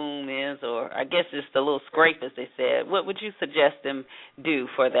the wound is, or I guess it's the little scrape, as they said. What would you suggest them do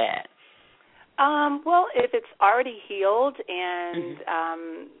for that? Well, if it's already healed and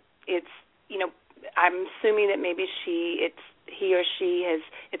it's, I'm assuming that maybe he or she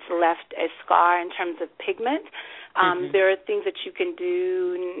it's left a scar in terms of pigment. There are things that you can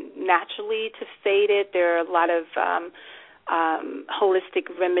do naturally to fade it. There are a lot of holistic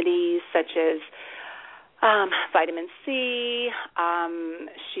remedies such as vitamin C.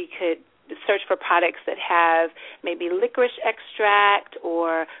 She could search for products that have maybe licorice extract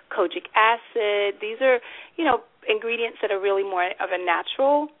or kojic acid. These are, ingredients that are really more of a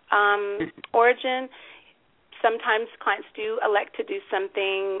natural origin. Sometimes clients do elect to do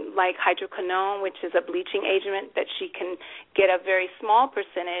something like hydroquinone, which is a bleaching agent that she can get a very small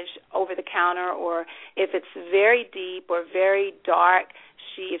percentage over the counter, or if it's very deep or very dark,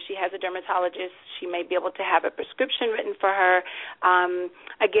 if she has a dermatologist, she may be able to have a prescription written for her.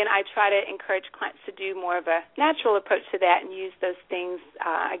 Again, I try to encourage clients to do more of a natural approach to that and use those things,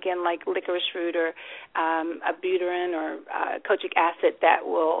 again, like licorice root or albuterol or kojic acid that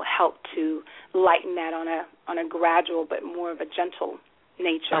will help to lighten that on a gradual but more of a gentle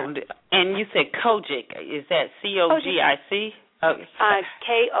nature. And you said kojic. Is that C-O-G-I-C?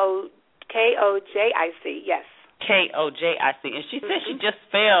 K-O-J-I-C, yes. K-O-J-I-C. And she said she just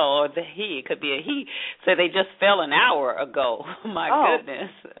fell, or it could be a he, said they just fell an hour ago. My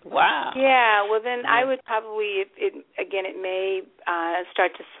goodness. Wow. Yeah, well then I would probably, it may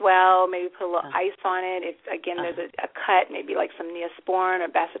start to swell, maybe put a little ice on it. If, again, there's a cut, maybe like some Neosporin or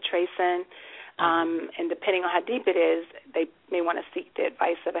bacitracin. And depending on how deep it is, they may want to seek the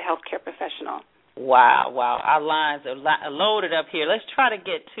advice of a healthcare professional. Wow. Our lines are loaded up here. Let's try to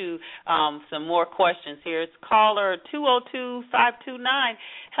get to some more questions here. It's caller 202-529.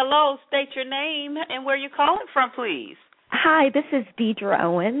 Hello, state your name and where you're calling from, please. Hi, this is Deidre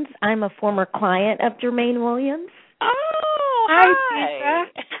Owens. I'm a former client of Germaine Williams. Oh, hi.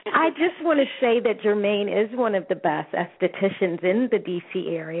 I just want to say that Germaine is one of the best estheticians in the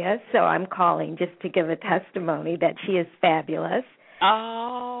D.C. area, so I'm calling just to give a testimony that she is fabulous.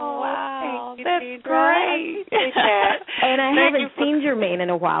 Oh, wow. That's great. And I haven't seen Germaine in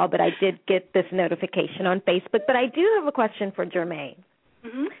a while, but I did get this notification on Facebook. But I do have a question for Germaine.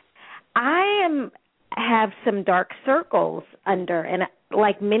 Mm-hmm. I have some dark circles under, and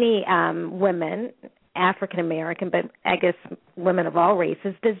like many women, African American, but I guess women of all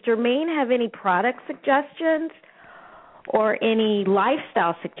races. Does Germaine have any product suggestions or any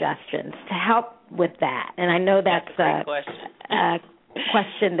lifestyle suggestions to help with that? And I know that's a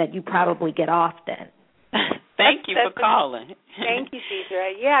question that you probably get often. Thank you for calling. Thank you,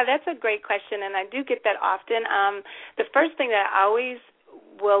 Deidre. Yeah, that's a great question, and I do get that often. The first thing that I always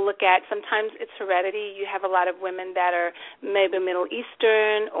will look at, sometimes it's heredity. You have a lot of women that are maybe Middle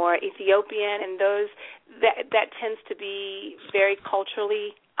Eastern or Ethiopian, and those that tends to be very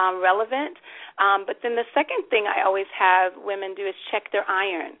culturally relevant. But then the second thing I always have women do is check their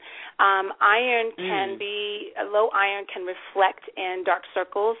iron. Iron can be, low iron can reflect in dark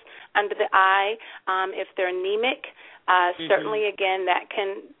circles under the eye. If they're anemic, certainly, again, that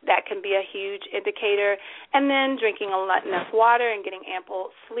can be a huge indicator. And then drinking enough water and getting ample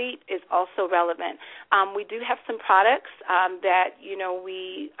sleep is also relevant. We do have some products that,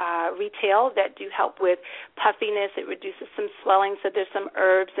 we retail that do help with puffiness. It reduces some swelling, so there's some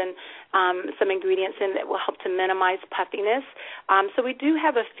herbs and some ingredients in that will help to minimize puffiness. So we do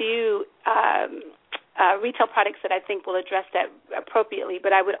have a few retail products that I think will address that appropriately,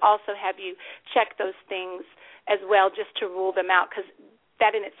 but I would also have you check those things as well, just to rule them out, because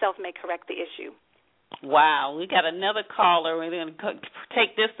that in itself may correct the issue. Wow, we got another caller. We're going to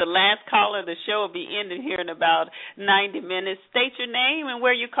take this, the last caller. The show will be ending here in about 90 minutes. State your name and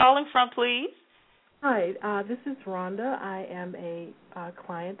where you're calling from, please. Hi, this is Rhonda. I am a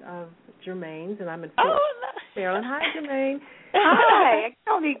client of Germaine's, and I'm in Maryland. Hi, Germaine. Hi.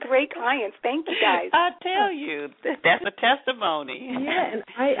 All these great clients. Thank you, guys. I tell you, that's a testimony. Yeah, and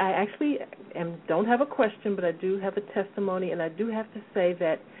I actually don't have a question, but I do have a testimony, and I do have to say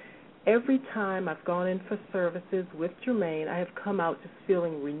that every time I've gone in for services with Germaine, I have come out just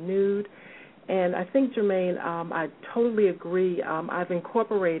feeling renewed. And I think, Germaine, I totally agree. I've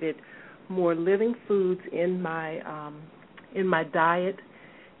incorporated more living foods in my diet,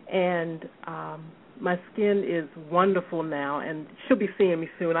 and my skin is wonderful now, and she'll be seeing me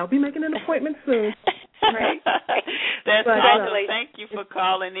soon. I'll be making an appointment soon. Right. That's awesome. Thank you for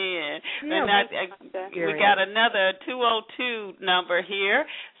calling in. Yeah, we got another 202 number here,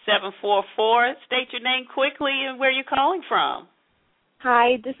 744. State your name quickly and where you're calling from.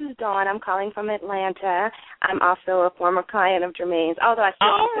 Hi, this is Dawn. I'm calling from Atlanta. I'm also a former client of Germaine's, although I still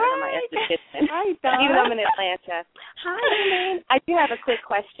consider her my esthetician. Hi, Dawn. Even though I'm in Atlanta. Hi, Germaine. I do have a quick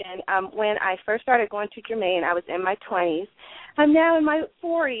question. When I first started going to Germaine, I was in my 20s. I'm now in my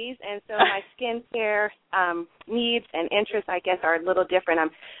 40s, and so my skincare needs and interests, I guess, are a little different.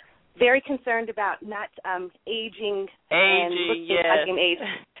 I'm very concerned about not aging and looking like an age.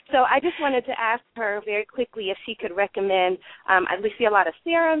 So I just wanted to ask her very quickly if she could recommend, we see a lot of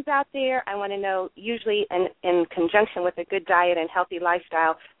serums out there. I want to know, usually in conjunction with a good diet and healthy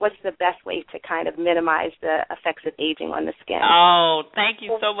lifestyle, what's the best way to kind of minimize the effects of aging on the skin? Oh, thank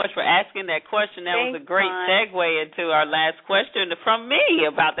you so much for asking that question. That was a great segue into our last question from me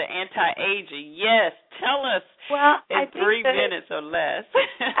about the anti-aging. Yes, tell us in 3 minutes or less.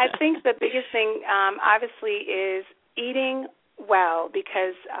 I think the biggest thing, obviously, is eating well,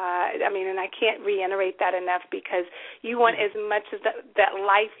 because, and I can't reiterate that enough, because you want as much of that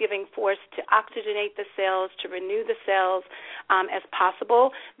life-giving force to oxygenate the cells, to renew the cells as possible.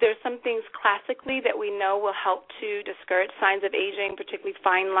 There's some things classically that we know will help to discourage signs of aging, particularly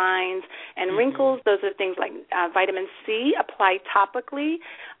fine lines and wrinkles. Those are things like vitamin C applied topically,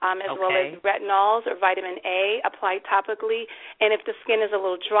 as well as retinols or vitamin A applied topically. And if the skin is a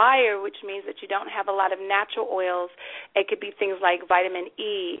little drier, which means that you don't have a lot of natural oils, it could be things like vitamin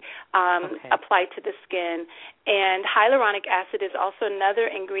E applied to the skin. And hyaluronic acid is also another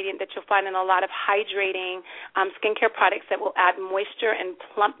ingredient that you'll find in a lot of hydrating skincare products that will add moisture and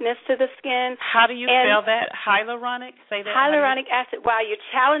plumpness to the skin. How do you spell that? Hyaluronic? Say that. Hyaluronic acid. Wow, you're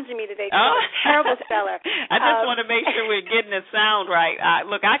challenging me today. I'm a terrible speller. I just want to make sure we're getting the sound right.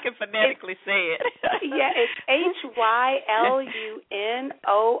 Look, I can phonetically say it. Yeah, it's HYLUNORONIC,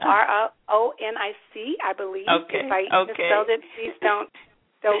 I believe. Okay. If I misspelled it, please don't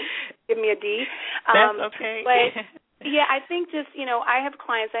give me a D. That's okay. But yeah, I think just, I have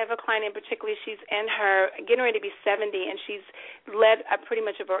clients. I have a client in particular. She's getting ready to be 70, and she's led pretty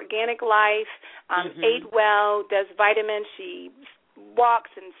much of an organic life, ate well, does vitamins. She walks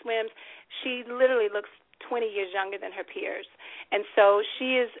and swims. She literally looks 20 years younger than her peers. And so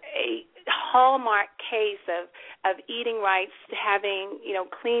she is a hallmark case of eating right, having,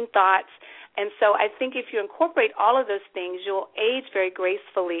 clean thoughts, And so I think if you incorporate all of those things, you'll age very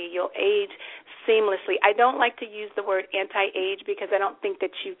gracefully. You'll age seamlessly. I don't like to use the word anti-age because I don't think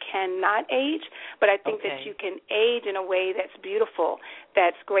that you cannot age, but I think that you can age in a way that's beautiful,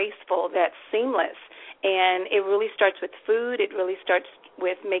 that's graceful, that's seamless. And it really starts with food. It really starts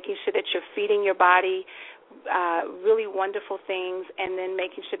with making sure that you're feeding your body really wonderful things, and then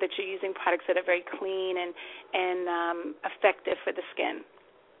making sure that you're using products that are very clean and effective for the skin.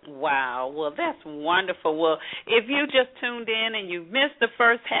 Wow. Well, that's wonderful. Well, if you just tuned in and you missed the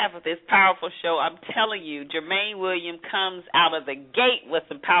first half of this powerful show, I'm telling you, Germaine Williams comes out of the gate with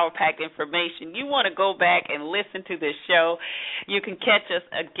some power-packed information. You want to go back and listen to this show. You can catch us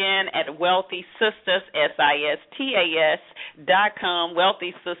again at Wealthy Sistas, SISTAS.com,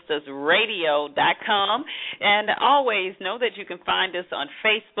 WealthySistasRadio.com. And always know that you can find us on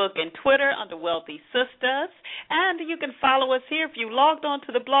Facebook and Twitter under Wealthy Sistas. And you can follow us here. If you logged on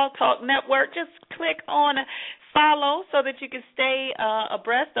to the Blog Talk Network, just click on follow so that you can stay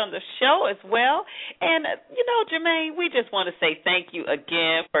abreast on the show as well. And, Germaine, we just want to say thank you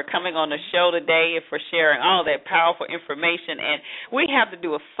again for coming on the show today and for sharing all that powerful information. And we have to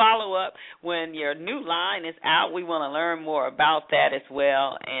do a follow-up when your new line is out. We want to learn more about that as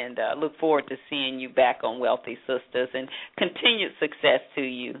well, and look forward to seeing you back on Wealthy Sistas, and continued success to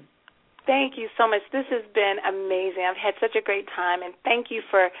you. Thank you so much. This has been amazing. I've had such a great time, and thank you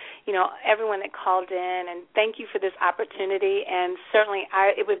for, everyone that called in, and thank you for this opportunity, and certainly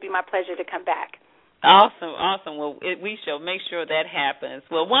it would be my pleasure to come back. Awesome. Well, we shall make sure that happens.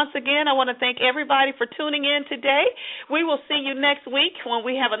 Well, once again, I want to thank everybody for tuning in today. We will see you next week when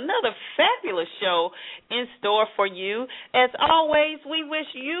we have another fabulous show in store for you. As always, we wish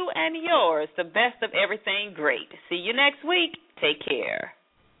you and yours the best of everything great. See you next week. Take care.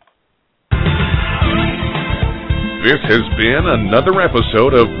 This has been another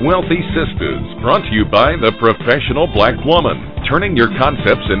episode of Wealthy Sistas, brought to you by the Professional Black Woman, turning your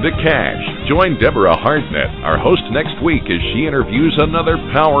concepts into cash. Join Deborah Hardnett, our host, next week as she interviews another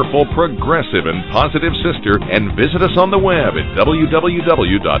powerful, progressive, and positive sister, and visit us on the web at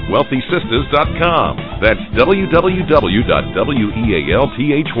www.wealthysistas.com. That's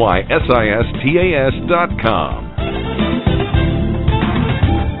www.wealthysistas.com.